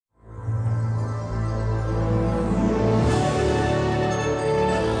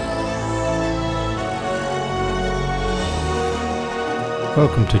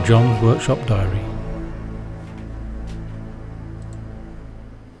Welcome to John's Workshop Diary.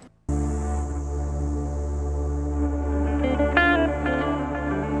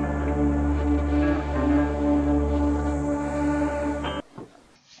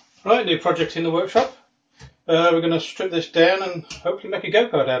 Right, new project in the workshop. We're going to strip this down and hopefully make a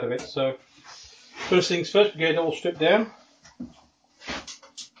go-kart out of it. So first things first, we get it all stripped down.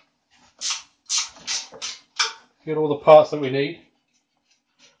 Get all the parts that we need.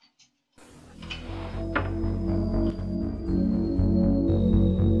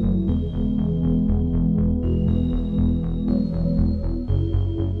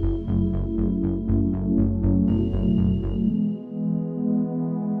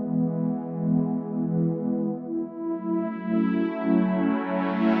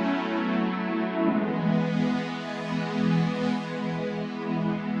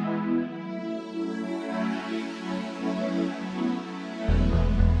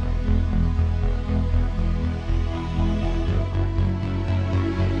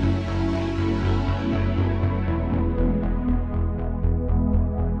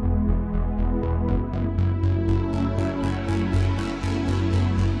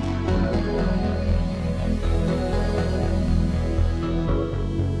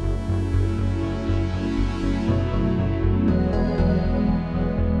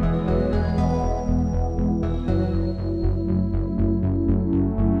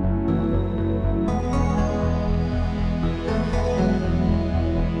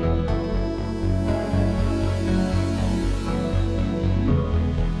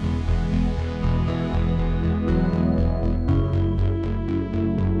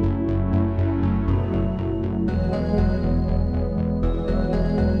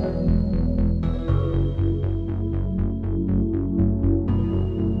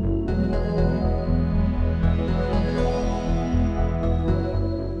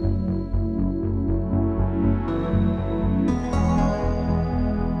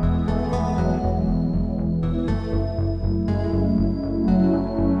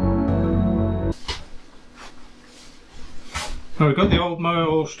 Now we've got the old mower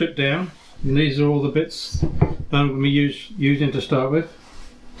all stripped down, and these are all the bits that I'm going to be using to start with.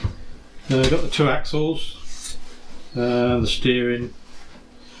 We've got the two axles, the steering.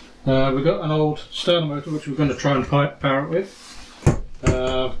 We've got an old starter motor which we're going to try and power it with.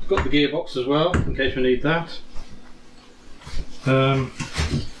 We've got the gearbox as well in case we need that. Got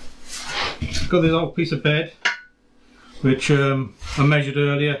this old piece of bed which I measured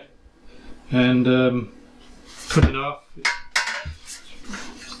earlier and cut in half.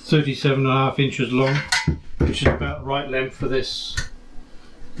 37.5 inches long, which is about the right length for this,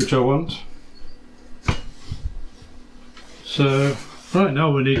 which I want. So right now,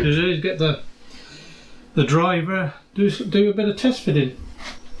 what we need to do is get the driver, do a bit of test fitting.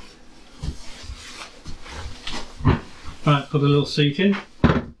 Right, put a little seat in.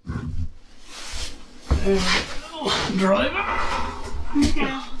 Driver.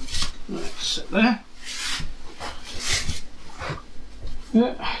 Right, sit there.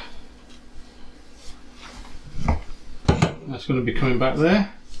 Yeah. That's going to be coming back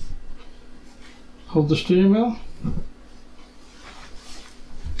there. Hold the steering wheel.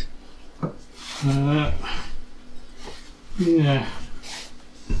 Yeah.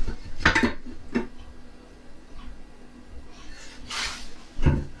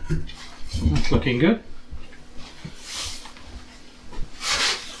 That's looking good.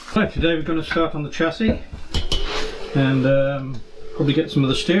 Right, today we're going to start on the chassis and probably get some of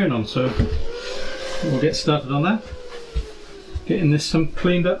the steering on, so we'll get started on that. Getting this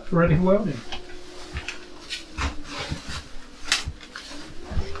cleaned up, ready for welding.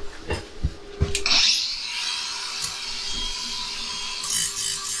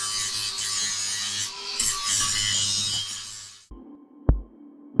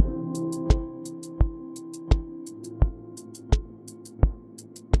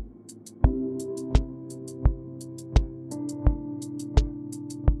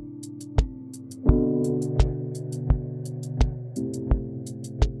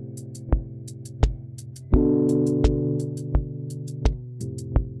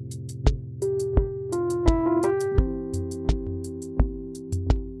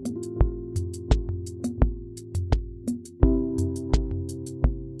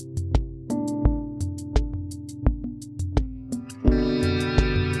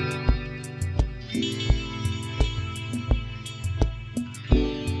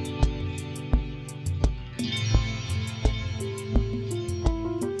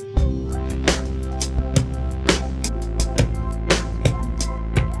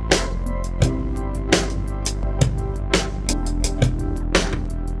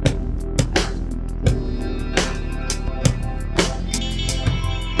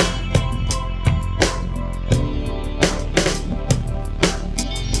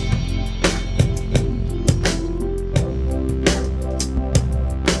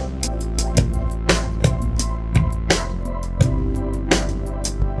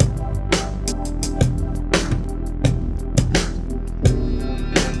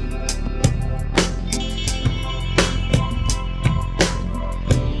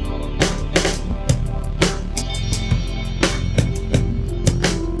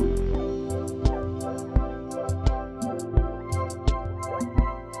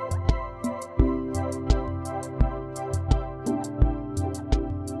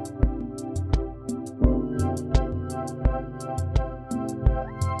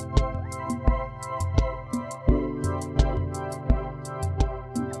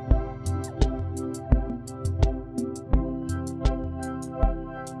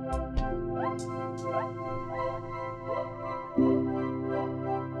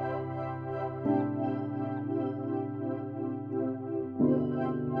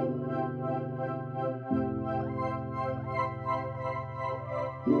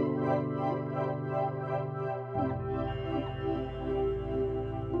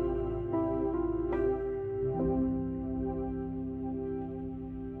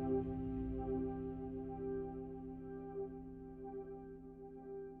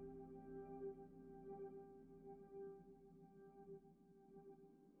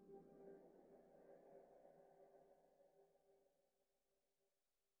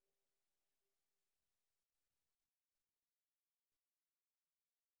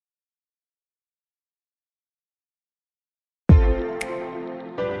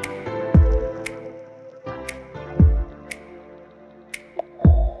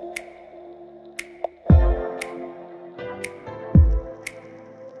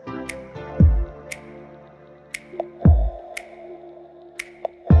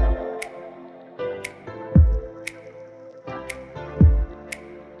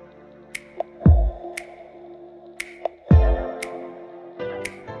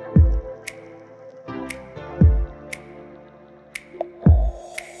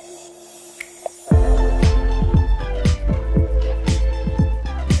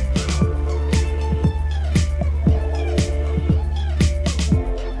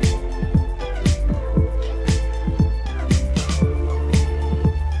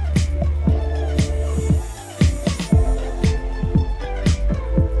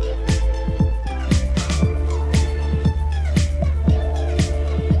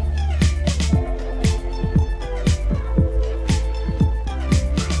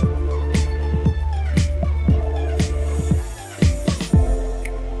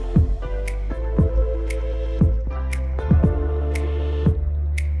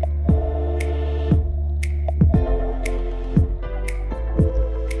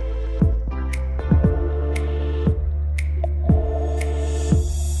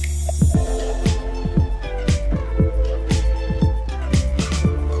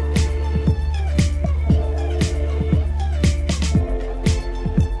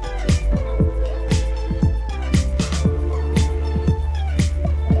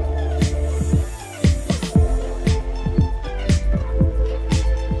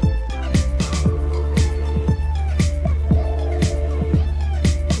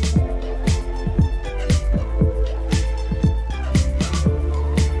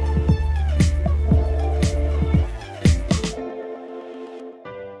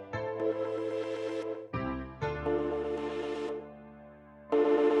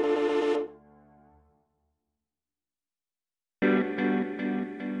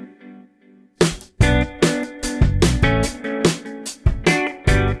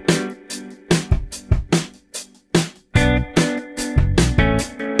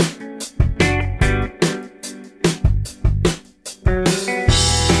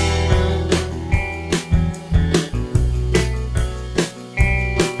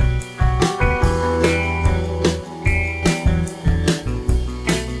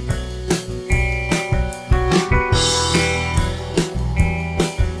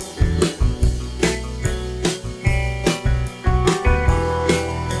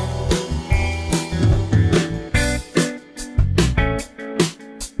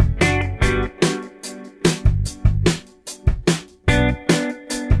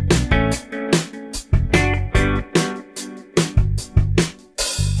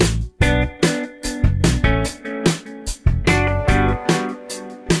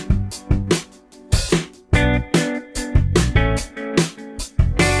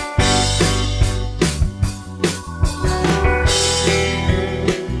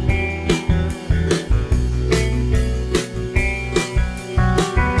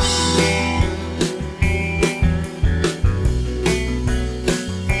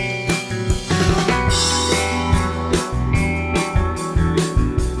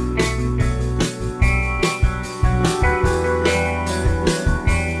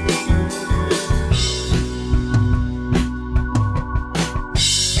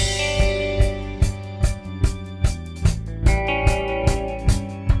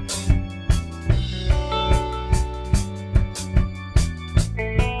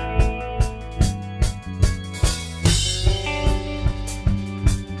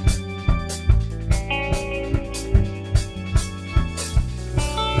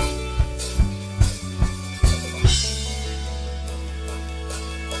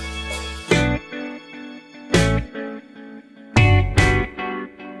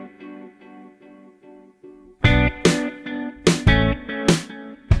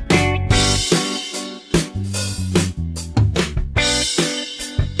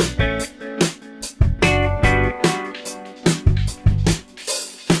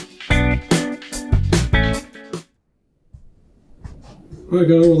 I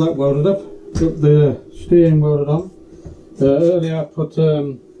got all that welded up. Got the steering welded on. Earlier I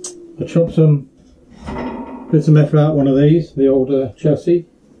chopped some bits of metal out one of these, the old chassis.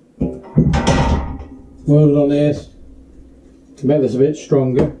 Welded on this to make this a bit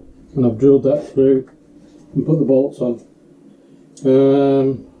stronger, and I've drilled that through and put the bolts on.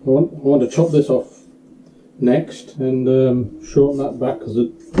 I want to chop this off next and shorten that back because I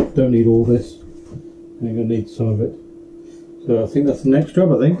don't need all this. I'm going to need some of it. So I think that's the next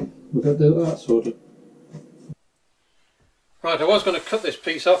job. I think we've got to do that sorted. Right, I was going to cut this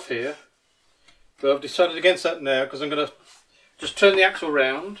piece off here, but I've decided against that now because I'm going to just turn the axle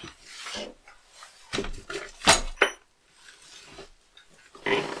round.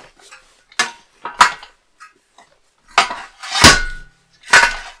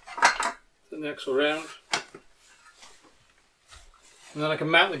 Turn the axle round. And then I can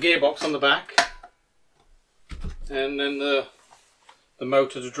mount the gearbox on the back, and then the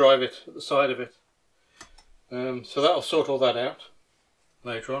motor to drive it at the side of it. So that'll sort all that out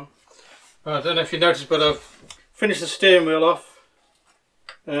later on. I don't know if you noticed, but I've finished the steering wheel off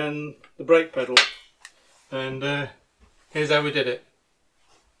and the brake pedal, and here's how we did it.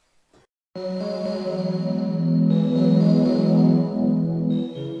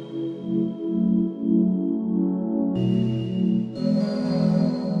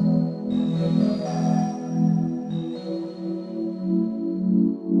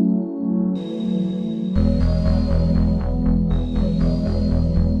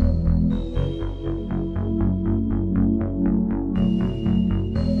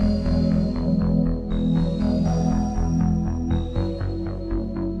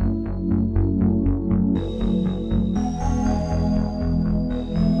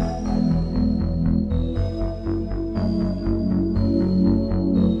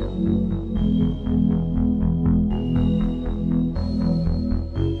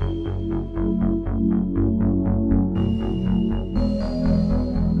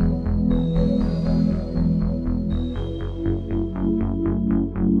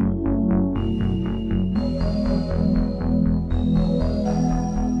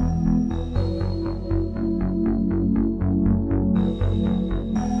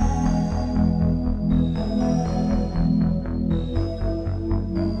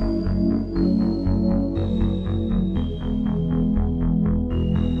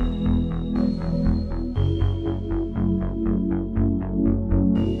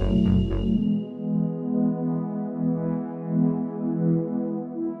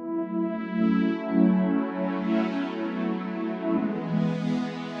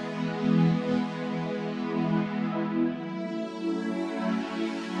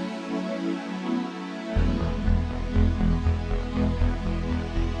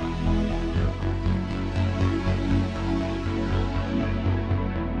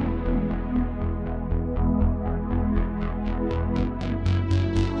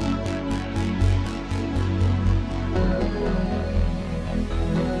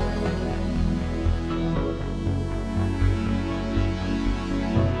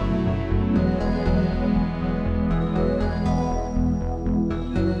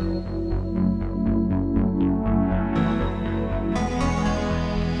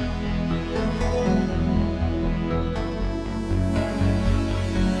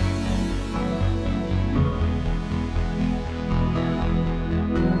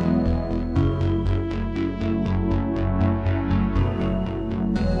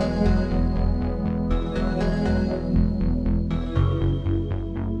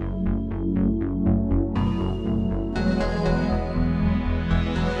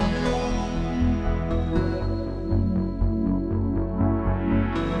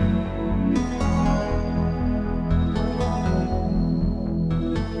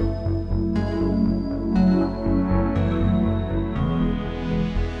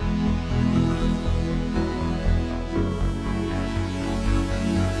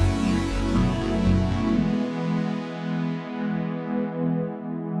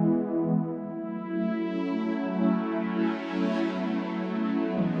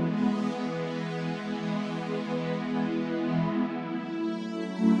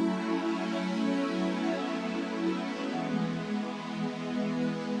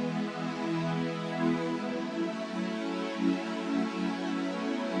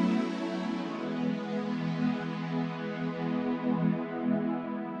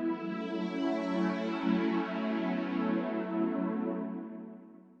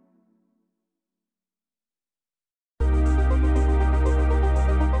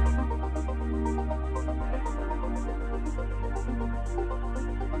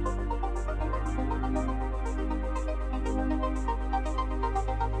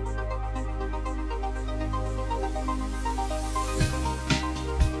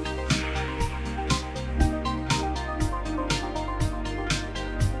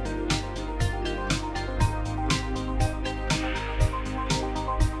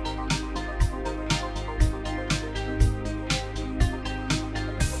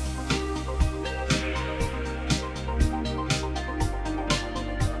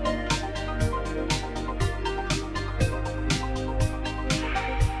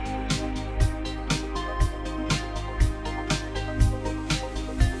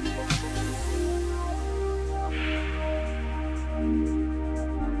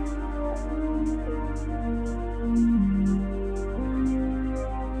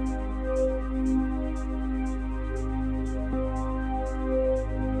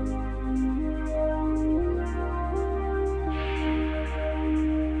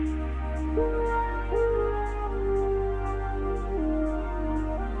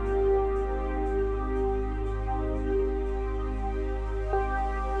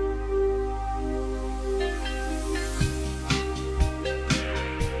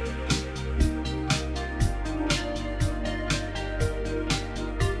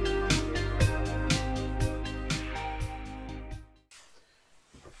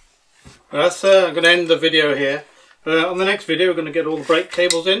 That's I'm going to end the video here. On the next video we're going to get all the brake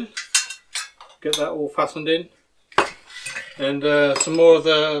cables in, get that all fastened in, and some more of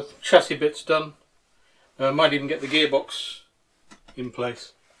the chassis bits done. Might even get the gearbox in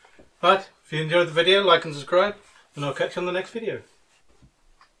place. Right, if you enjoyed the video, like and subscribe, and I'll catch you on the next video.